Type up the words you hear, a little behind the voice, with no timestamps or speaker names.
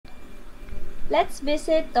let's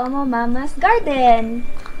visit Tomo Mama's garden.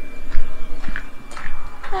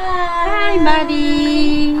 Hi,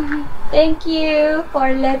 Maddie. Thank you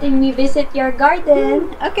for letting me visit your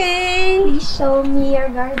garden. Okay. Please show me your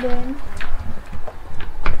garden.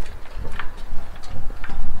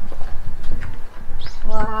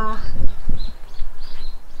 Wow.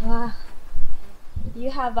 Wow.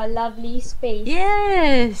 You have a lovely space.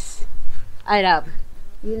 Yes. I love.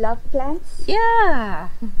 You love plants? Yeah.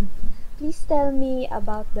 Please tell me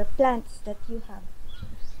about the plants that you have.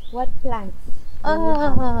 What plants do you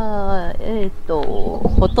have?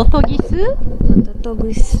 ホトトギス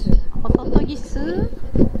Hototogisu. ホトトギス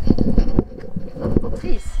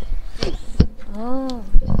This. Oh.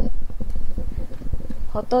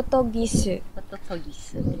 Hototogisu. ホトトギ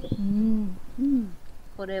ス。Mm.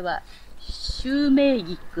 これは、シュウメイ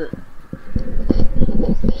ギク。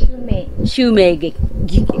 Shumei. シュウメイギク。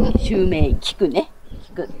シュウメイギクね。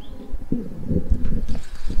ギク。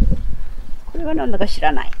これはなんだか知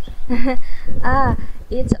らない。Ah,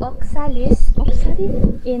 it's oxalis. オクサリ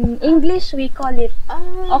In English, we call it あ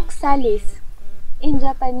ー oxalis. In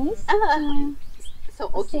Japanese, あー、そう、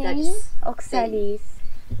オキダリ same ス。 oxalis.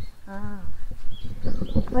 Ah.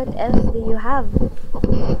 What else do you have?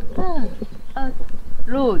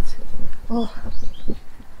 ローズ。 Oh,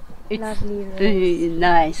 It's lovely rose. very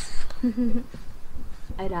nice.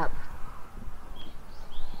 I love.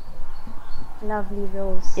 Lovely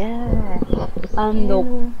rose. Yeah. And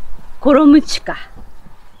And コロムチカ。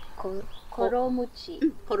 koromuchi.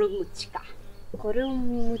 コロムチカ。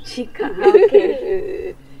 Koromuchi ka.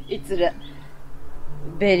 Okay. It's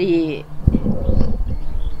very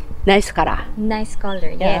nice color. Nice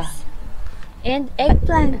color, Yeah. yes. And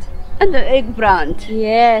eggplant. And the eggplant.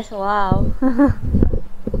 Yes, wow.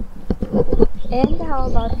 And how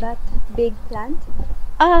about that big plant?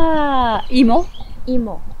 ああ、芋。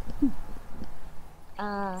 Imo.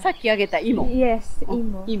 さっきあげた芋。 Yes,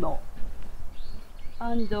 imo. 芋。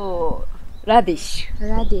And radish.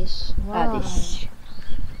 Radish. Wow. radish.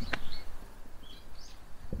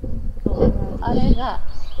 あれが、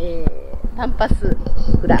タンパス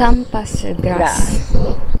グラス。 Pampas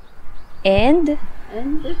grass. And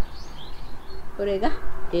And これが、なん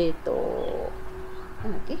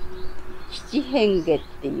だっけ七変化っ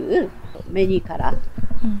ていうメニューから、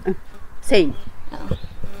セイ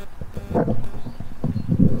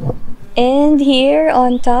and here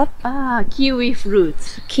on top, ああ、キウイフルー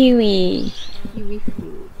ツ。 kiwi. キウイフル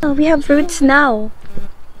ーツ。 Oh, we have fruits now.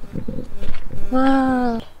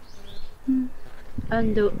 Wow.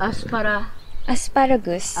 And アスパラ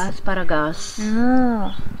Asparagus. ガス。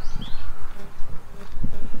 Oh.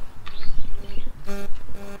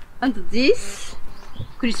 And this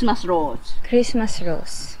クリスマスローズ。 Christmas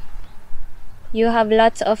rose. You have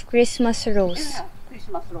lots of Christmas rose. クリ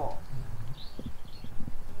スマスローズ。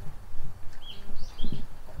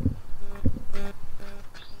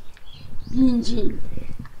人参。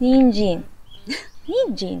 Ninjin.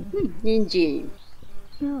 Ninjin. 人参。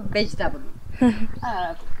 Oh. ベジタブル。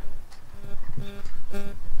あ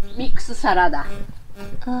ーミックスサラダ。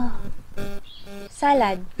 Oh.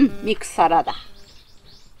 Salad. ミックスサラダ。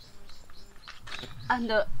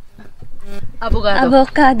And アボカド。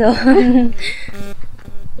 Avocado.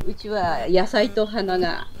 うちは野菜と花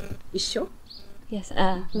が一緒。 Yes,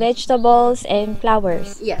 vegetables and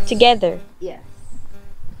flowers Yes. together. Yes.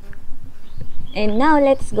 And now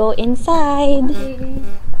let's go inside.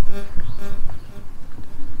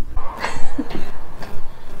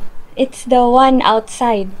 It's the one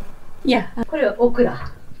outside. いや、これはオク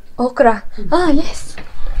ラ。 Okra. Ah, yes.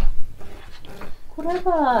 これ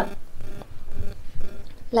は、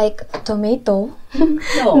Like tomato?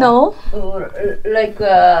 No. No? Like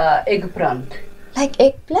eggplant. Like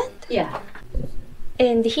eggplant? Yeah.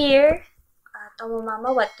 And here, Tomo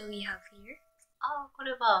Mama, what do we have here? あ、こ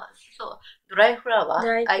れは、そう、ドライフラワー。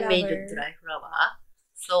 Dry I made flower. dry flower.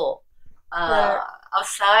 So,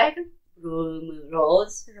 outside room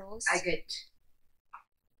rose. Rose. I get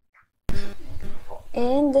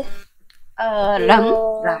And lamb.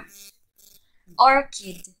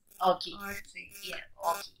 orchid. Orchid. Orchid. Yeah,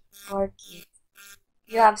 orchid. Orchid.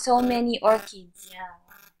 You have so many orchids. Yeah.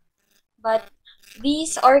 But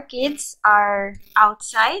these orchids are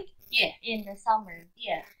outside Yeah. in the summer.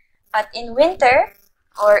 Yeah. But in winter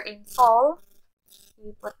or in fall,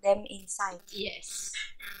 we put them inside. Yes.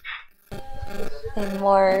 And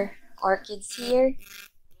more orchids here.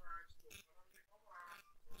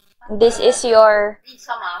 This is your In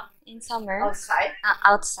summer, in summer outside.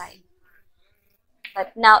 outside.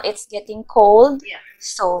 But now it's getting cold, Yeah.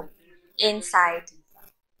 so inside.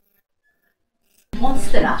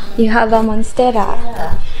 Monstera. You have a monstera.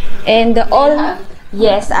 Yeah. And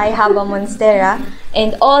yes, I have a monstera.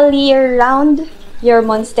 And all year round, your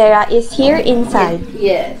monstera is here inside.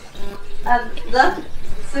 Yes. And the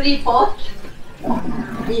 3 pot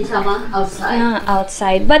in summer outside.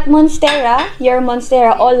 Outside. But monstera, your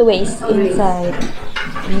monstera always inside.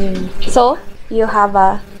 So, you have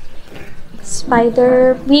a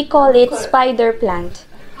spider, we call it spider plant.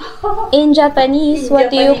 In Japanese, what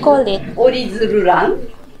do you call it? Orizururan.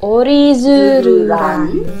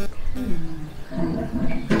 Orizururan.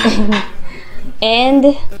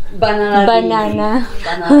 And banana.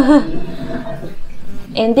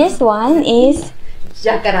 And this one is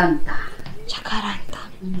Jacaranda. Jacaranda.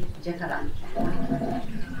 Jacaranda.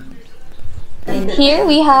 And here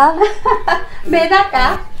we have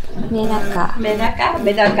Medaka. Menaka.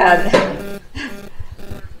 Medaka.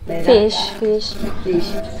 Fish. Fish.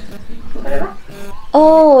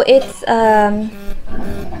 Oh, it's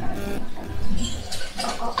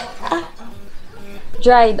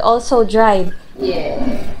dried, also dried. Yeah.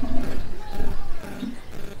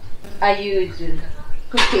 I use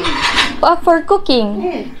cooking. For cooking.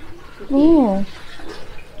 Yeah. Mm.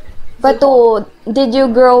 But did you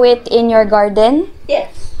grow it in your garden?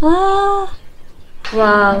 Yes. Ah.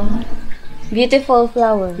 Wow. Beautiful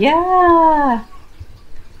flower. Yeah.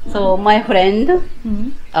 So my friend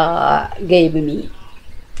gave me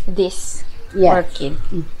This yes. orchid.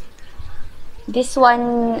 This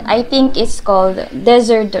one, I think is called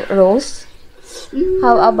desert rose.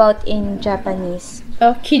 How about in Japanese?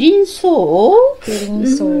 キリンソウ？キリン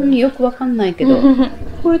ソウ。よくわかんないけど、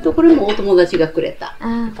これとこれもお友達がくれた。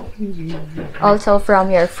Also from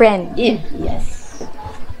your friend. Yes.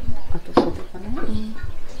 あとそうかな。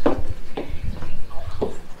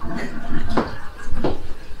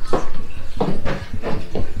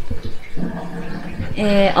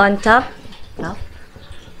On top,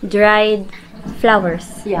 dried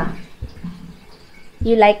flowers. Yeah.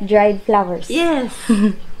 You like dried flowers? Yes.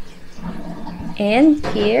 And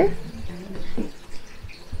here,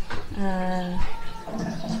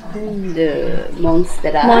 the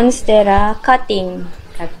monstera. monstera cutting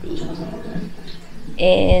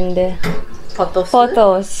and Photos.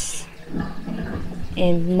 photos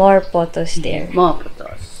and more photos there. More photos.